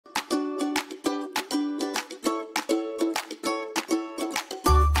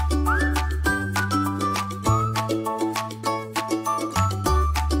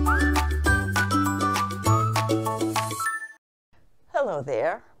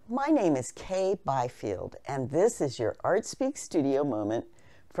there, my name is Kay Byfield, and this is your ArtSpeaks Studio moment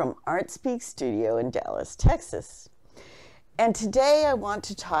from ArtSpeaks Studio in Dallas, Texas. And today I want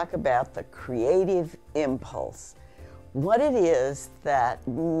to talk about the creative impulse, what it is that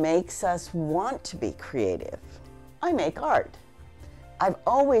makes us want to be creative. I make art. I've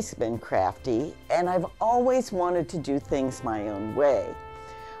always been crafty, and I've always wanted to do things my own way.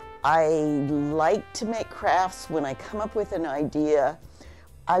 I like to make crafts. When I come up with an idea,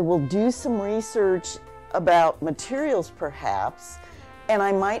 I will do some research about materials perhaps, and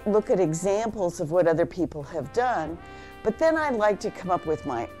I might look at examples of what other people have done, but then I like to come up with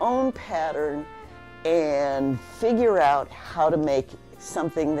my own pattern and figure out how to make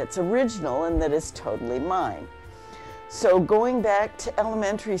something that's original and that is totally mine. So going back to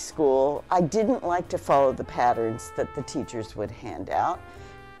elementary school, I didn't like to follow the patterns that the teachers would hand out,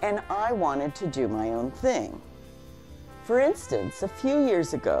 and I wanted to do my own thing. For instance, a few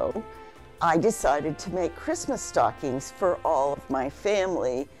years ago, I decided to make Christmas stockings for all of my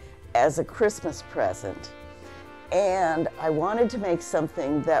family as a Christmas present. And I wanted to make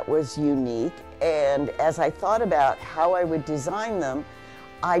something that was unique, and as I thought about how I would design them,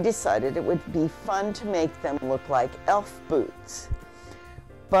 I decided it would be fun to make them look like elf boots.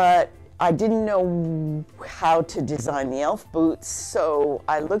 But I didn't know how to design the elf boots, so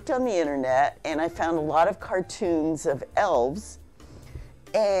I looked on the internet and I found a lot of cartoons of elves,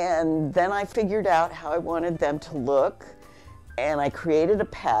 and then I figured out how I wanted them to look, and I created a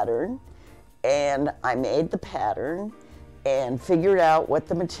pattern, and I made the pattern and figured out what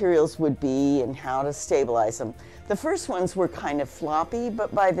the materials would be and how to stabilize them. The first ones were kind of floppy,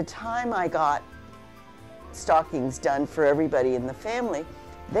 but by the time I got stockings done for everybody in the family,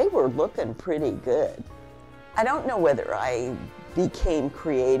 they were looking pretty good. I don't know whether I became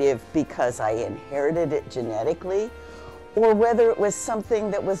creative because I inherited it genetically or whether it was something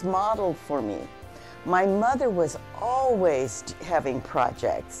that was modeled for me. My mother was always having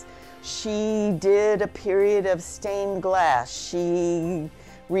projects. She did a period of stained glass. She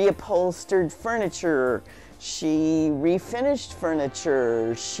reupholstered furniture. She refinished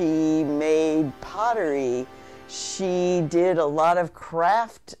furniture. She made pottery. She did a lot of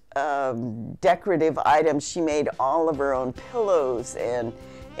craft decorative items. She made all of her own pillows and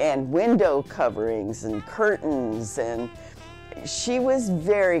window coverings and curtains, and she was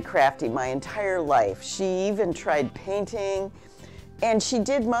very crafty my entire life. She even tried painting, and she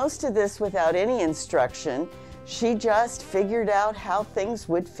did most of this without any instruction. She just figured out how things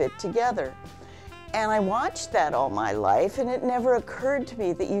would fit together. And I watched that all my life, and it never occurred to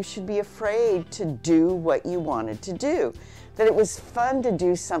me that you should be afraid to do what you wanted to do, that it was fun to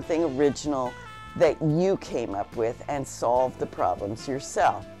do something original that you came up with and solve the problems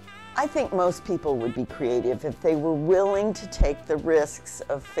yourself. I think most people would be creative if they were willing to take the risks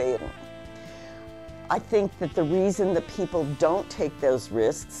of failing. I think that the reason that people don't take those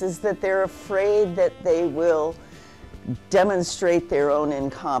risks is that they're afraid that they will demonstrate their own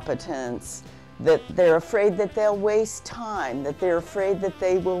incompetence, that they're afraid that they'll waste time, that they're afraid that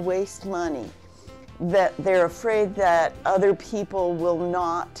they will waste money, that they're afraid that other people will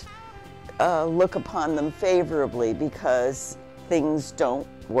not look upon them favorably because things don't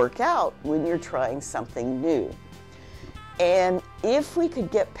work out when you're trying something new. And if we could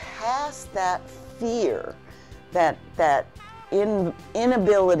get past that fear, that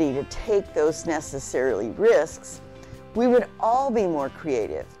inability to take those necessarily risks, we would all be more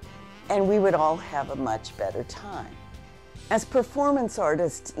creative, and we would all have a much better time. As performance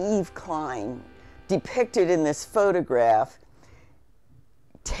artist Eve Klein depicted in this photograph,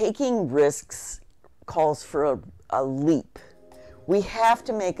 taking risks calls for a leap. We have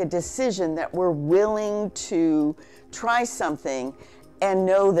to make a decision that we're willing to try something and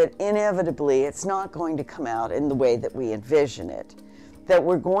know that inevitably it's not going to come out in the way that we envision it. That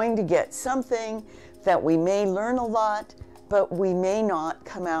we're going to get something, that we may learn a lot, but we may not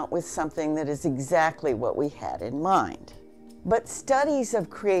come out with something that is exactly what we had in mind. But studies of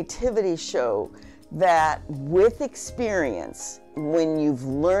creativity show that with experience, when you've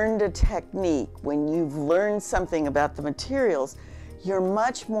learned a technique, when you've learned something about the materials, you're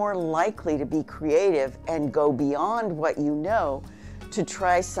much more likely to be creative and go beyond what you know to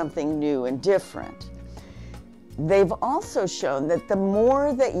try something new and different. They've also shown that the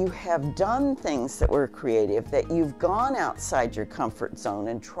more that you have done things that were creative, that you've gone outside your comfort zone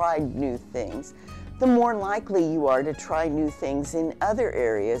and tried new things, the more likely you are to try new things in other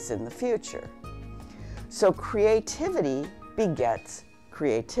areas in the future. So creativity begets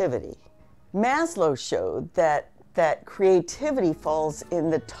creativity. Maslow showed that creativity falls in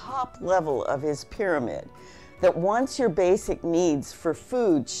the top level of his pyramid. that once your basic needs for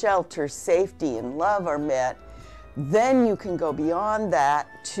food, shelter, safety, and love are met, then you can go beyond that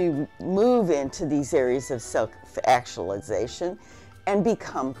to move into these areas of self-actualization and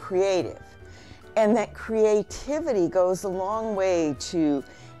become creative. And that creativity goes a long way to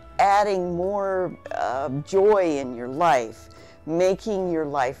adding more joy in your life, making your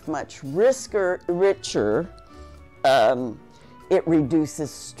life much richer. It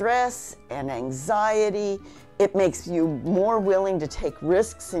reduces stress and anxiety. It makes you more willing to take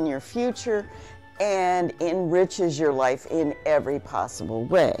risks in your future and enriches your life in every possible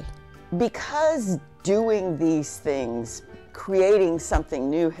way. Because doing these things, creating something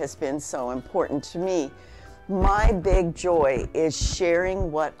new, has been so important to me, my big joy is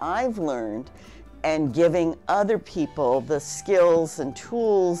sharing what I've learned and giving other people the skills and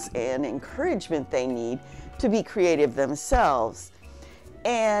tools and encouragement they need to be creative themselves.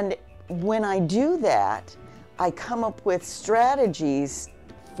 And when I do that, I come up with strategies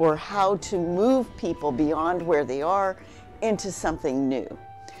for how to move people beyond where they are into something new.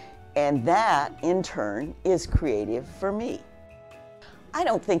 And that, in turn, is creative for me. I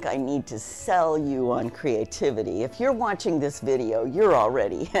don't think I need to sell you on creativity. If you're watching this video, you're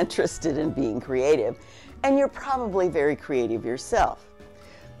already interested in being creative, and you're probably very creative yourself.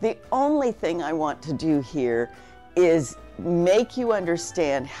 The only thing I want to do here is make you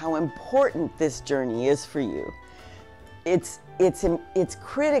understand how important this journey is for you. It's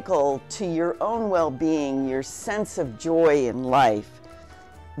critical to your own well-being, your sense of joy in life,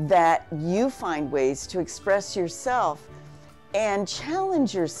 that you find ways to express yourself and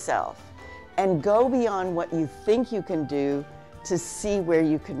challenge yourself and go beyond what you think you can do to see where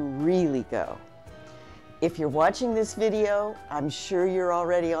you can really go. If you're watching this video, I'm sure you're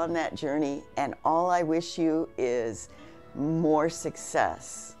already on that journey, and all I wish you is more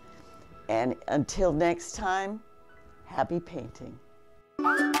success. And until next time, happy painting.